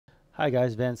Hi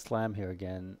guys, Van Slam here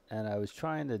again, and I was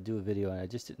trying to do a video and I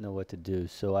just didn't know what to do,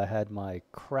 so I had my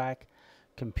crack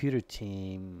computer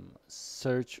team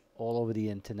search all over the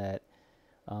internet,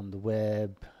 the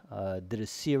web, did a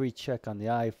Siri check on the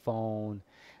iPhone,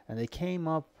 and they came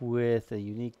up with a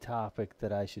unique topic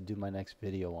that I should do my next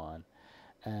video on.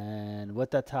 And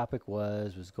what that topic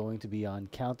was going to be on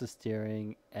counter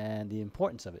steering and the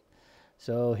importance of it.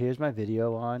 So here's my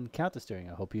video on counter steering.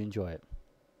 I hope you enjoy it.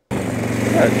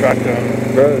 Tractor on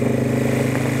the road.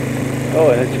 Oh,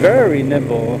 and it's very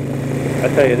nimble. I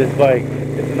tell you, this bike,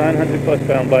 it's a 900 plus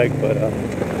pound bike, but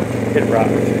it rocks.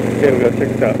 Here we go, check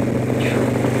this out.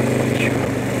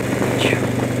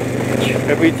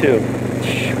 Every two.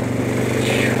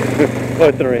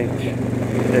 Or three.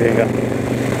 There you go.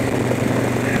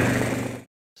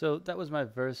 So that was my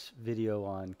first video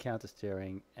on counter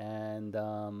steering, and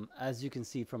as you can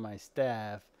see from my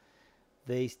staff,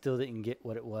 they still didn't get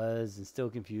what it was and still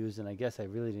confused, and I guess I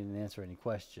really didn't answer any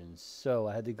questions. So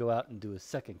I had to go out and do a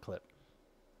second clip.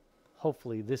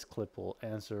 Hopefully this clip will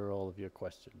answer all of your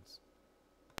questions.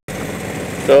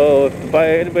 So if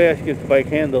anybody asks you if the bike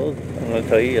handles, I'm going to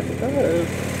tell you yes it does.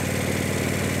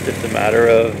 It's just a matter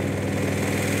of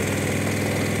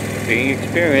being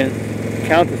experienced.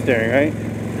 Counter steering, right?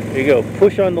 There you go.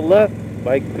 Push on the left,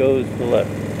 bike goes to the left.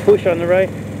 Push on the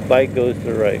right, bike goes to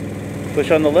the right.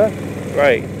 Push on the left,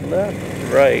 right, left,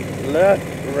 right, left,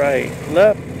 right,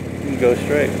 left, and go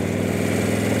straight.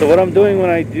 So what I'm doing when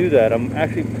I do that, I'm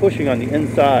actually pushing on the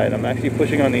inside. I'm actually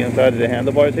pushing on the inside of the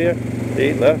handlebars here.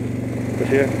 See, left, push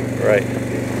here, right,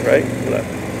 right,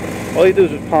 left. All you do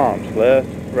is with palms, left,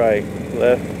 right,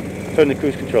 left. Turn the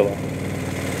cruise control on.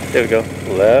 There we go.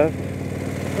 Left,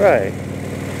 right,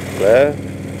 left,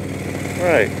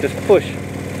 right. Just push.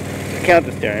 It's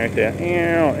counter steering right there.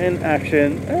 In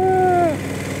action.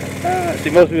 See,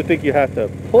 most people think you have to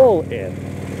pull in.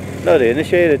 No, to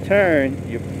initiate a turn,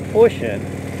 you're pushing.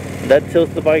 And that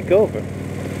tilts the bike over.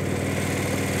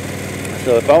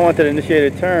 So if I wanted to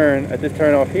initiate a turn at this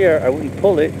turn off here, I wouldn't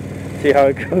pull it. See how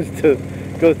it goes to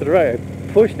the right.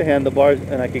 I push the handlebars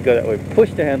and I could go that way.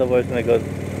 Push the handlebars and I go.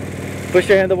 Push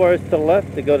the handlebars to the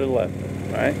left to go to the left.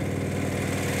 Right?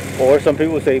 Or some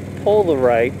people say pull the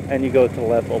right and you go to the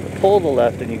left, or pull the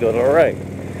left and you go to the right,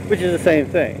 which is the same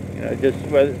thing. You know,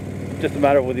 just a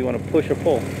matter of whether you want to push or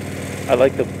pull. I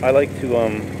like to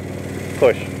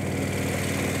push,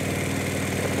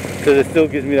 because it still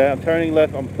gives me that I'm turning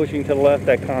left, I'm pushing to the left.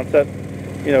 That concept,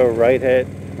 you know, right head,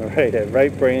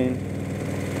 right brain,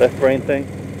 left brain thing.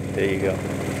 There you go.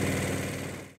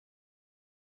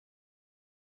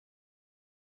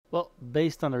 Well,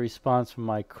 based on the response from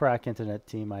my crack internet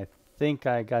team, I think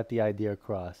I got the idea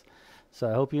across. So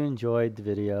I hope you enjoyed the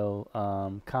video.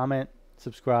 Comment,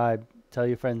 subscribe, tell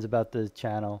your friends about the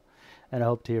channel, and I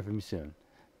hope to hear from you soon.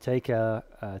 Take care,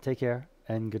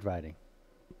 and good riding.